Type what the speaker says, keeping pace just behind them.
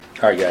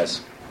All right,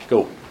 guys,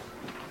 go.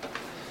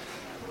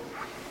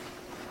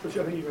 Coach,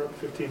 I think you were up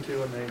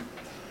 15-2 and you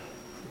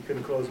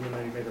couldn't close them, and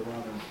then you made a run.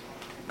 And,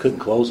 Couldn't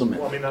close them.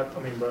 well,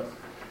 but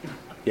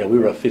Yeah, we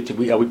were up 15.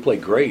 We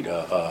played great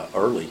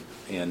early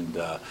and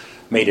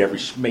made a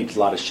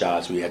lot of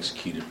shots. We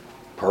executed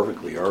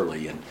perfectly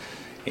early,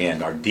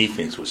 and our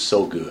defense was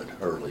so good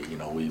early. You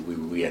know,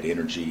 we had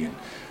energy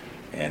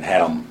and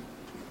had them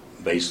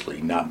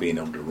basically not being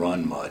able to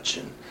run much,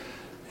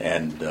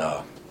 and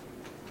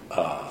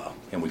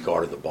we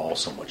guarded the ball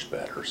so much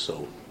better.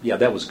 So yeah,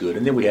 that was good.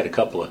 And then we had a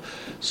couple of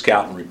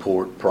scouting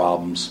report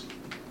problems.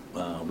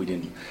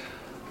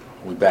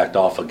 We backed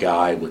off a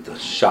guy with the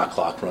shot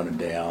clock running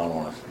down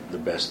on the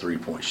best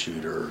three-point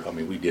shooter. I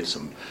mean, we did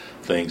some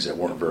things that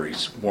weren't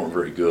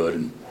very good,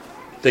 and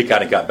they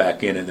kind of got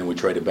back in, and then we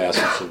traded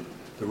baskets for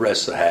the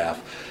rest of the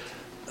half.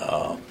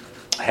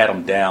 Had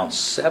them down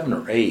 7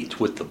 or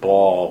 8 with the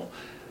ball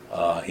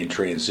in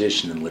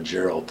transition, and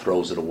Legero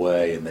throws it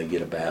away, and they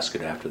get a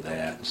basket after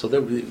that. So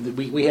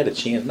we had a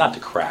chance not to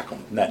crack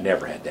them.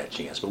 Never had that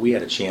chance, but we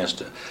had a chance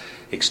to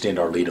extend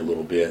our lead a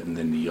little bit, and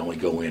then you only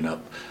go in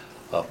up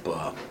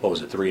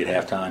 3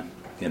 at halftime,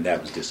 and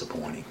that was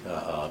disappointing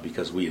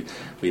because we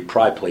had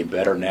probably played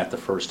better than that the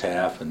first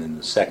half, and then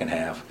the second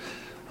half,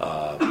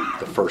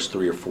 the first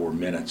 3 or 4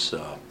 minutes,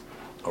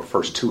 or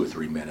first 2 or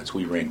 3 minutes,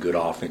 we ran good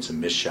offense and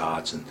missed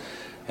shots,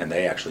 and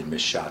they actually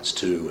missed shots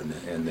too,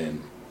 and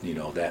then you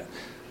know that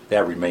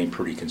remained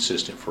pretty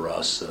consistent for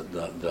us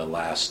the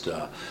last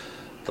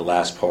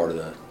part of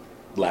the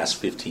last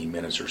 15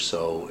 minutes or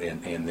so,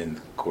 and then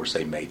of course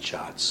they made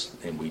shots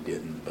and we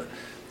didn't, but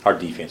our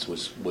defense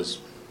was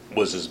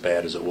as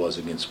bad as it was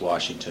against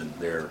Washington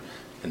there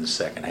in the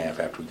second half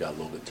after we got a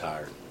little bit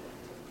tired.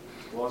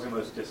 What was the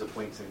most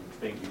disappointing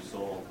thing you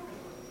saw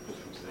just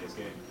from today's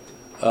game?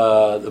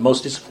 The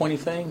most disappointing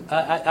thing,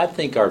 I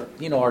think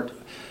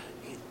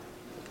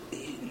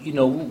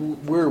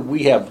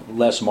we have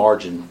less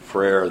margin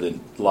for error than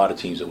a lot of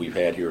teams that we've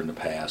had here in the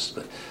past,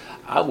 but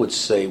I would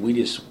say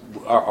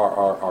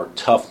our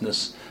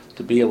toughness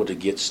to be able to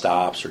get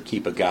stops or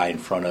keep a guy in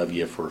front of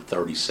you for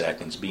 30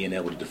 seconds, being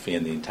able to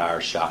defend the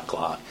entire shot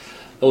clock,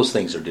 those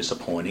things are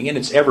disappointing. And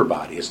it's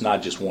everybody. It's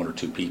not just 1 or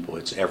 2 people.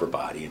 It's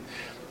everybody. And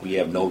we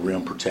have no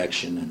rim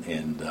protection,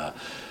 and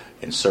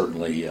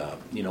certainly,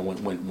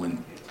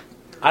 when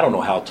I don't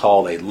know how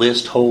tall they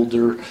list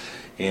Holder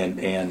and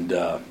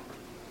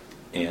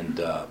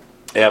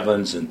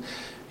Evans and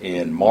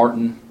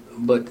Martin,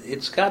 but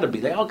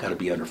they all got to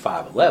be under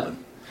 5'11".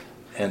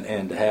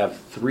 And to have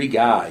 3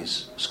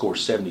 guys score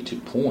 72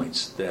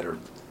 points that are,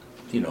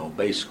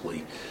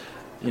 basically,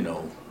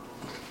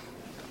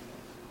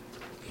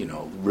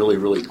 really,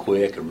 really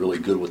quick and really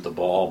good with the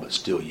ball, but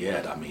still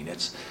yet, I mean,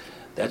 that's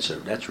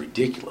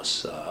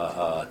ridiculous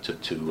to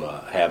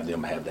have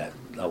them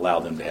allow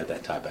them to have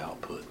that type of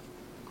output.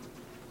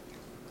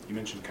 You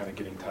mentioned kind of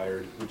getting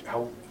tired.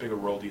 How big a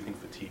role do you think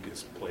fatigue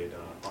has played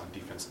on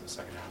defense in the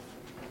second half?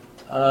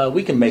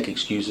 We can make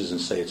excuses and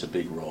say it's a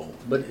big role,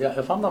 but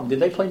if I'm not, did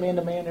they play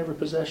man-to-man every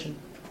possession?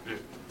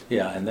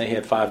 Yeah, and they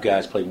had 5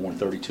 guys play more than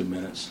 32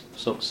 minutes,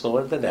 so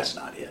that's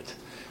not it.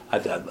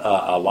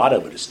 A lot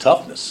of it is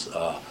toughness.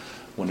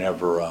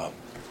 Whenever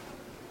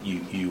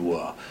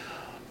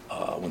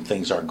when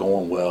things aren't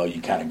going well,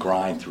 you kind of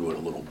grind through it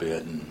a little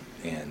bit, and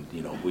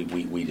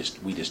we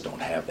just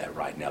don't have that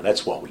right now.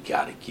 That's what we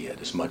got to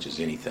get as much as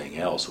anything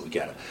else. We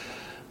got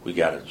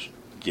to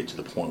get to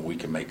the point where we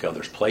can make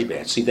others play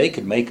bad. See, they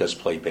could make us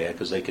play bad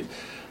because they could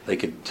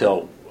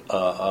tell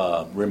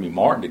Remy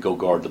Martin to go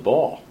guard the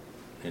ball,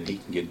 and he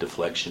can get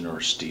deflection or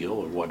steal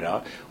or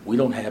whatnot. We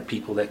don't have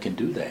people that can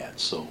do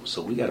that, so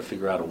we got to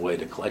figure out a way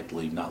to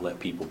collectively not let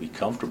people be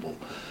comfortable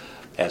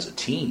as a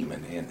team,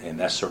 and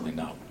that's certainly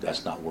not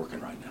working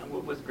right now.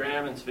 With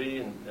Graham and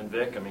Svi and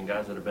Vic, I mean,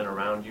 guys that have been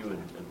around you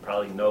and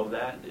probably know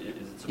that.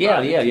 Is it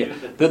yeah.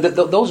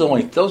 Those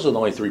are the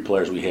only 3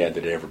 players we had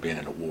that had ever been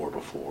in a war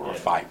before or a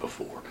fight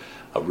before,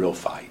 a real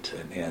fight,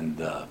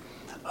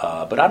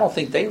 but I don't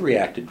think they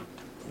reacted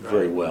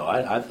very well.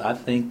 I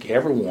think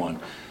everyone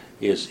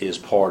is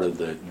part of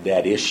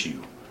that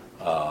issue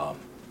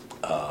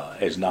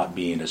as not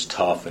being as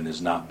tough and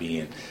as not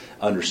being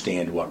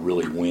understand what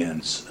really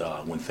wins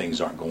when things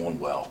aren't going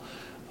well.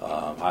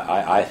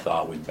 I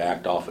thought we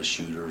backed off of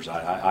shooters.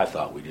 I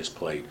thought we just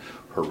played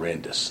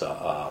horrendous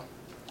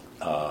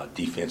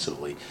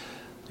defensively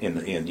in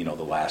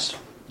the last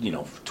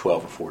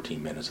 12 or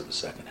 14 minutes of the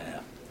second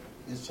half.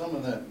 Is some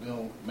of that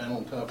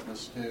mental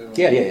toughness too?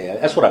 Yeah.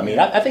 That's what I mean.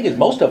 I think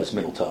most of it's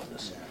mental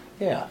toughness.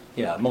 Yeah.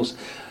 Most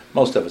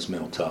of it's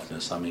mental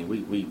toughness. I mean,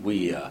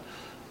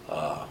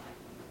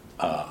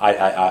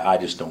 I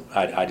just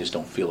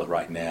don't feel it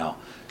right now,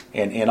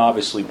 and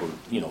obviously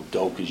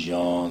Doak is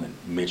young and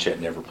Mitch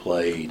had never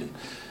played, and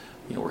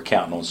we're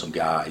counting on some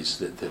guys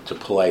that to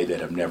play that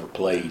have never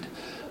played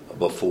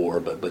before,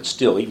 but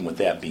still, even with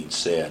that being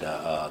said,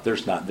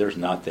 there's not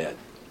that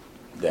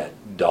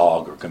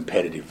dog or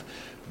competitive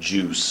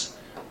juice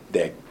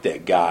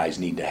that guys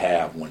need to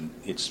have when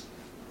it's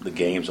the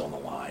game's on the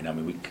line. I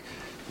mean, we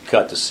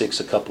cut to 6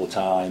 a couple of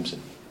times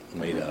and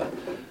made a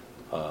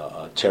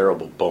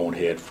terrible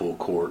bonehead full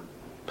court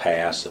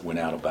pass that went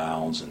out of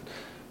bounds, and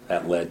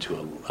that led to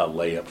a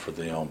layup for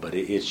them. But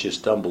it's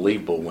just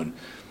unbelievable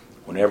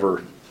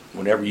whenever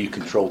you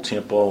control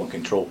tempo and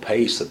control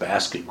pace, the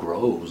basket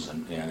grows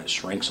and it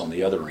shrinks on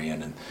the other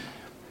end. And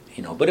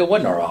but it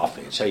wasn't our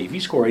offense. Hey, if you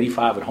score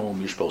 85 at home,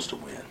 you're supposed to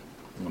win.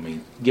 I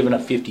mean, giving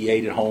up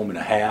 58 at home in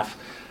a half,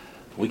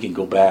 we can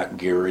go back,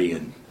 Gary,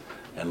 and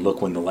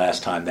look when the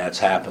last time that's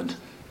happened.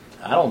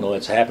 I don't know.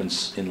 It's happened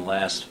in the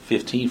last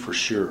 15 for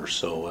sure.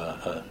 So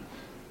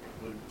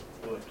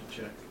We'll have to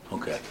check.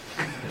 okay.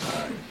 All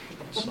right.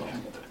 So.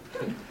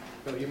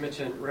 Bill, you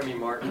mentioned Remy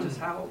Martin. Just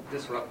how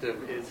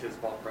disruptive is his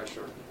ball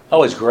pressure?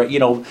 Oh, it's great.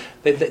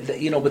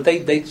 But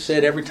they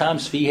said every time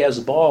Svi has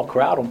the ball,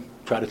 crowd him,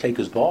 try to take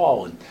his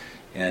ball,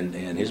 and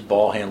his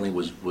ball handling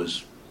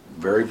was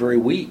very, very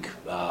weak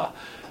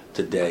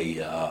today.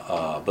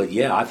 But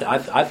yeah,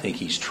 I think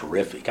he's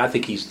terrific. I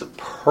think he's the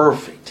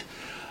perfect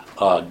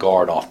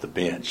guard off the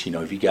bench.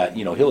 If you got,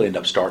 he'll end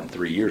up starting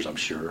 3 years, I'm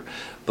sure.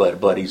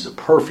 But he's a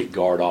perfect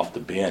guard off the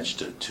bench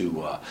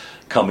to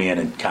come in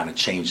and kind of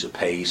change the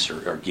pace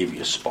or give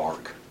you a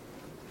spark.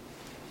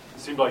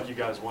 It seemed like you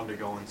guys wanted to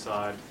go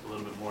inside a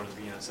little bit more at the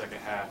beginning of the second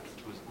half.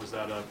 Was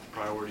that a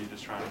priority,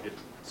 just trying to get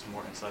some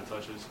more inside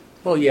touches?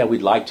 Well, yeah,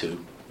 we'd like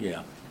to,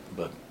 yeah.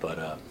 But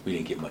we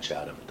didn't get much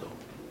out of it, though.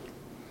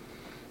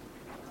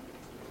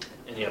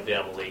 Any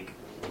update on Malik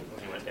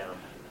when he went down?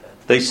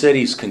 They said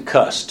he's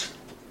concussed,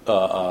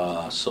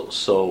 so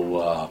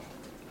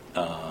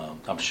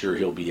I'm sure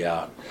he'll be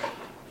out,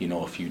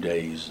 a few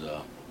days.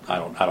 I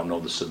don't know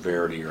the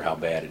severity or how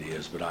bad it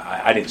is, but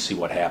I didn't see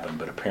what happened.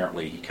 But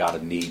apparently he got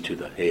a knee to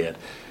the head,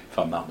 if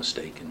I'm not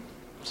mistaken.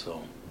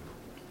 So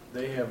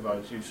They have,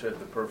 as you said,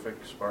 the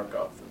perfect spark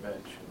off the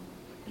bench.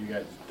 And you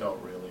guys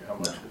don't really. How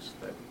much is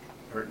that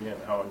hurting you,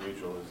 and how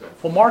unusual is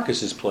that? well,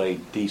 Marcus has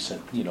played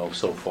decent,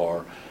 so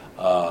far.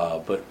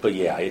 But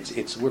yeah,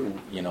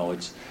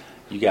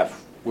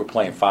 we're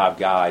playing 5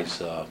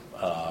 guys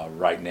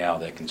right now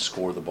that can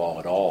score the ball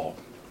at all,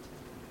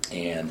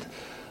 and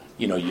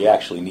you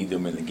actually need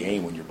them in the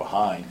game when you're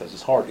behind, because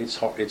it's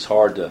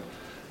hard to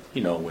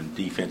when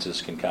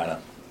defenses can kind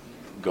of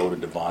go to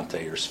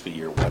Devontae or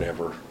Svi or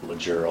whatever,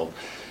 LeGerald,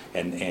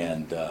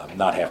 and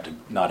not have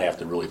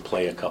to really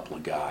play a couple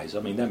of guys.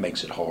 I mean, that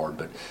makes it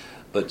hard,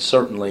 but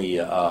certainly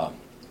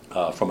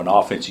from an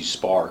offensive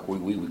spark,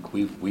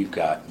 we've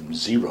got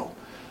zero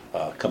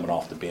coming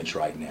off the bench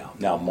right now.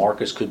 Now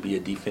Marcus could be a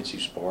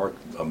defensive spark.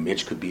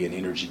 Mitch could be an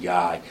energy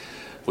guy,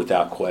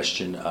 without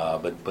question.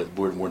 But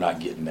we're not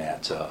getting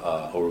that,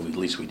 or at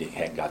least we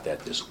hadn't got that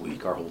this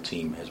week. Our whole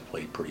team has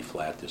played pretty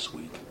flat this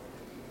week.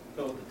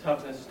 So the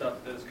toughness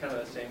stuff is kind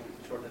of the same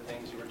sort of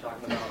things you were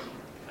talking about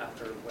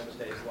after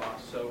Wednesday's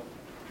loss. So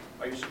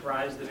are you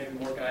surprised that maybe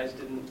more guys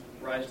didn't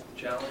rise to the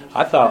challenge?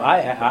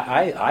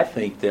 I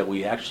think that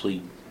we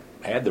actually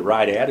had the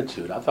right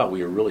attitude. I thought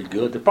we were really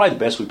good. They're probably the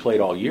best we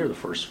played all year, the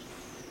first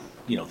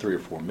 3 or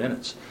 4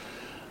 minutes.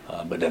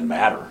 But it doesn't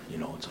matter.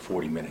 It's a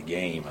 40-minute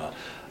game.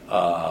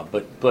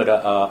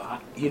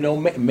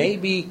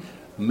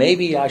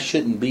 Maybe I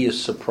shouldn't be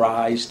as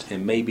surprised,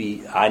 and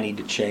maybe I need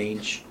to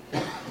change.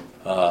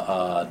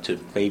 I'm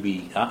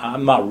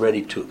not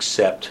ready to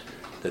accept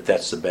that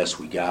that's the best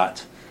we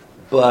got,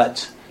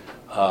 but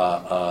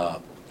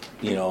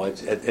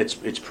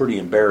it's pretty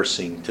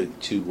embarrassing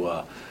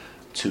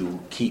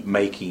to keep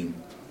making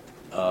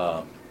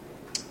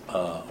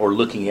or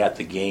looking at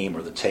the game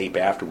or the tape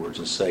afterwards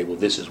and say, well,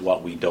 this is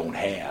what we don't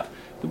have.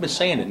 We've been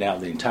saying it now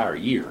the entire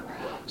year.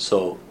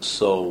 So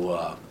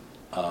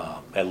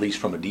at least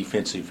from a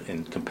defensive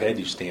and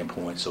competitive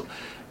standpoint. So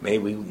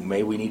maybe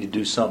we need to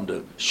do something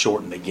to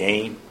shorten the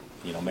game.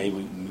 Maybe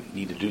we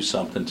need to do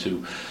something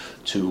to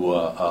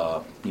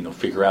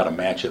figure out a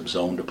matchup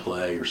zone to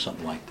play or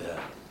something like that.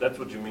 That's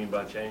what you mean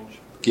by change?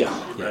 Yeah.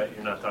 Right?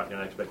 You're not talking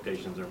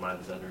expectations or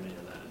mindset or any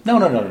of that? No.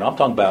 I'm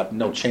talking about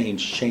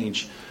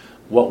change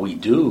what we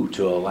do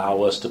to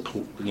allow us to,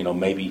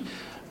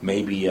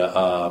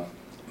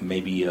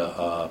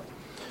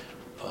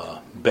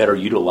 better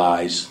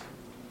utilize,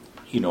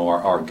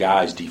 our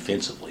guys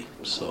defensively.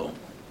 So.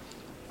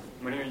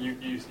 When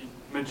you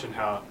mentioned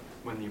how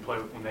when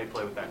they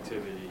play with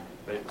activity,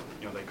 they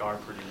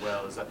guard pretty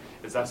well.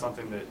 Is that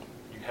something that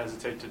you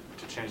hesitate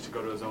to change to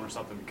go to a zone or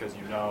something, because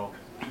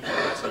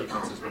best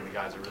defense is when the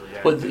guys are really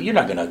active? Well, you're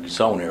not going to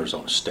zone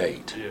Arizona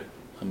State. Yeah.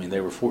 I mean,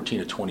 they were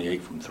 14 of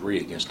 28 from 3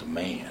 against a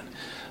man.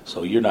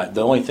 So you're not.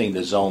 The only thing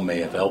the zone may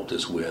have helped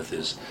us with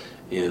is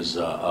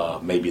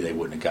maybe they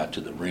wouldn't have got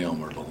to the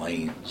rim or the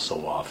lane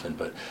so often.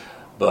 But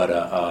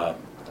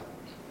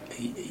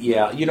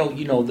yeah,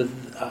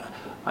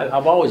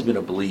 I've always been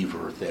a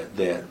believer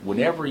that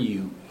whenever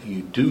you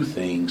do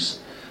things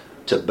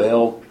to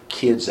bail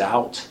kids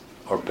out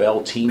or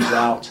bail teams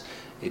out,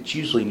 it's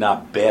usually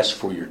not best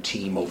for your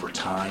team over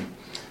time.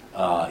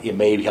 It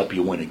may help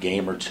you win a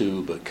game or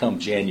two, but come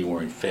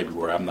January and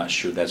February, I'm not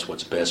sure that's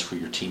what's best for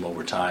your team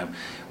over time.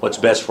 What's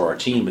best for our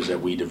team is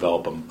that we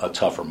develop a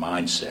tougher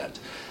mindset,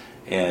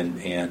 and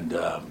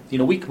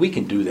we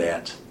can do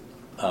that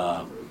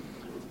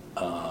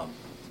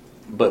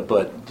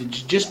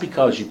just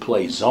because you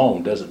play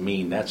zone doesn't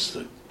mean that's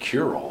the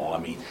cure-all. I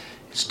mean,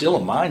 it's still a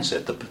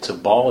mindset. It's a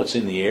ball that's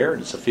in the air,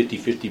 and it's a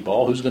 50-50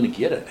 ball. Who's going to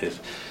get it?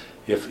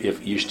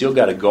 If you still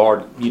got to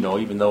guard,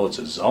 even though it's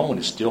a zone,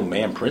 it's still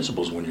man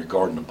principles when you're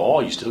guarding the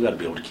ball. You still got to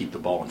be able to keep the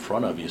ball in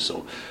front of you.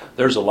 So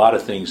there's a lot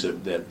of things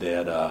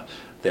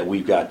that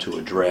we've got to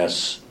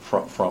address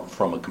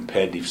from a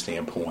competitive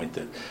standpoint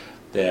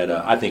that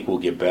I think we'll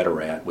get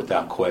better at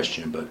without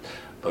question.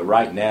 But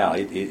right now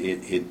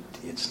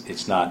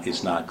it's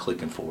not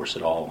clicking for us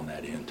at all on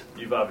that end.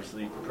 You've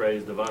obviously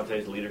praised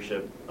Devontae's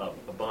leadership a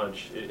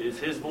bunch. Is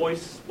his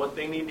voice what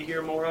they need to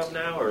hear more of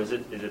now, or is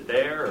it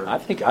there? Or? I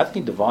think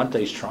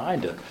Devontae's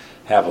trying to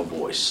have a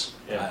voice.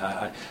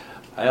 Yeah.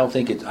 I don't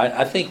think it.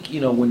 I think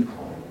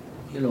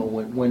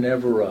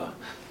whenever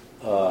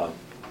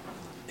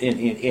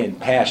in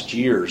past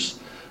years,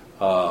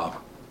 I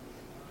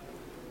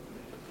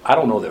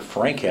don't know that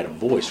Frank had a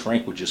voice.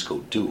 Frank would just go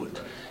do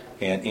it,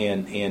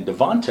 and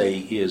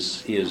Devontae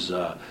is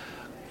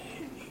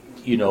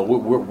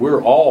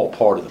we're all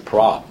part of the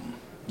problem.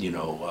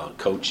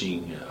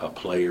 Coaching,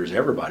 players,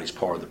 everybody's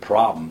part of the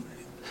problem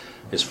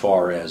as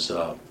far as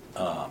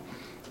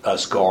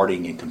us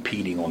guarding and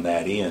competing on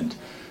that end.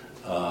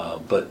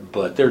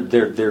 But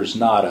there's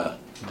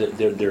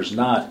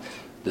not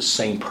the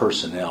same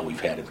personnel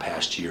we've had in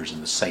past years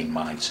and the same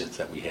mindsets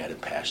that we had in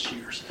past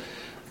years.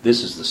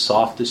 This is the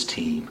softest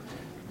team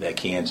that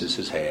Kansas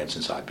has had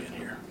since I've been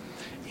here,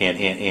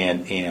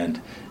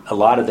 and a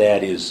lot of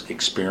that is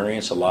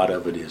experience. A lot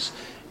of it is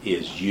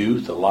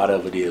youth. A lot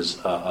of it is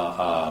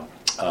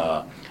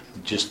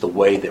just the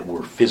way that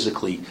we're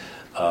physically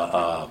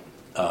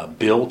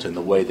built and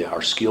the way that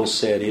our skill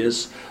set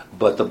is.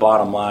 But the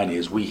bottom line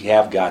is we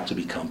have got to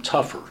become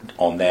tougher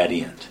on that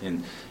end.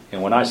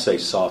 And when I say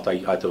soft,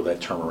 I throw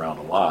that term around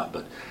a lot.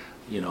 But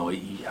I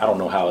don't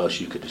know how else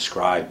you could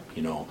describe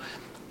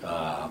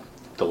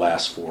the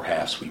last four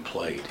halves we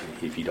played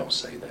if you don't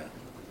say that.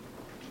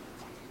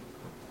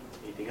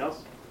 Anything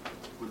else?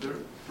 Were there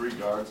three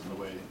guards in the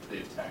way they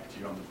attacked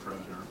you on the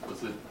perimeter?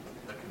 Was it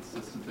a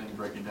consistent thing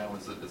breaking down?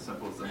 Was it as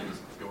simple as them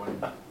just going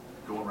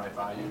right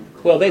by you?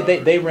 Well,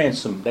 they ran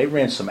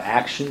some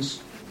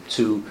actions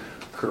to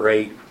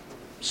create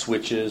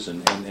switches,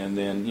 and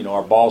then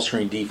our ball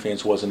screen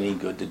defense wasn't any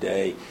good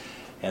today,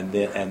 and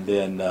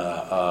then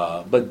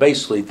but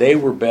basically they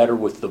were better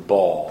with the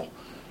ball,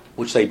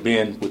 which they've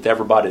been with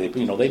everybody.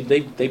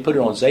 They put it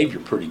on Xavier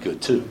pretty good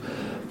too.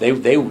 They're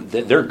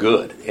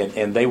good,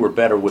 and they were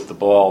better with the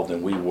ball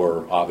than we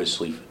were,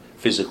 obviously,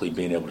 physically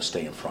being able to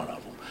stay in front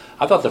of them.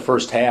 I thought the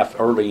first half,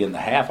 early in the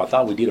half, I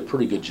thought we did a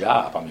pretty good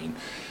job. I mean,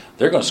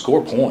 they're going to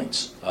score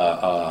points.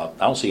 I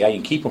don't see how you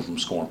can keep them from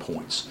scoring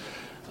points,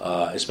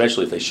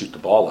 especially if they shoot the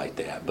ball like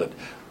that.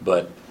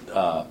 But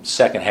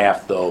second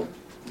half, though,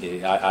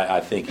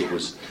 I think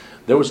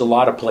there was a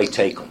lot of play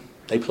take 'em.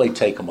 They played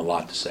take 'em a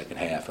lot the second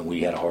half, and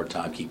we had a hard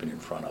time keeping it in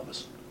front of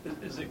us.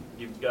 Is it,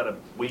 you've got a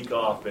week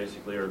off,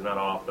 basically, or not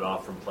off, but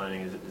off from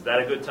playing. Is that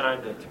a good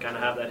time to kind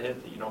of have that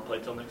hit that you don't play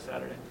till next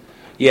Saturday?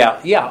 Yeah.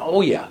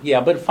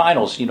 But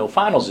finals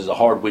is a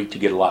hard week to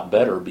get a lot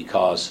better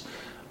because,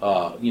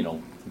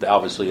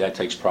 obviously that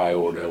takes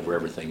priority over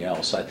everything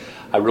else.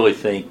 I really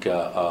think,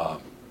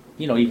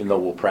 even though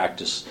we'll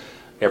practice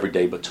every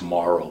day, but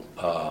tomorrow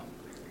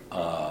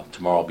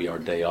will be our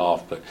day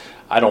off. But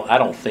I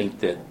don't think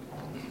that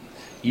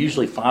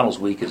usually finals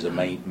week is a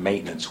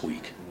maintenance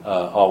week.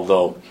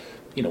 Although,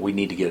 we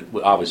need to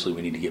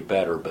get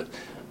better,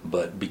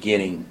 but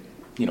beginning,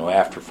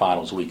 after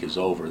finals week is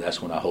over,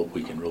 that's when I hope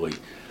we can really,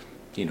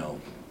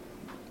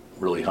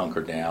 really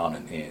hunker down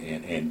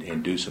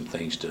and do some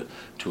things to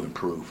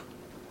improve.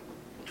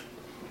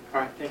 All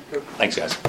right, thank you, Coach. Thanks, guys.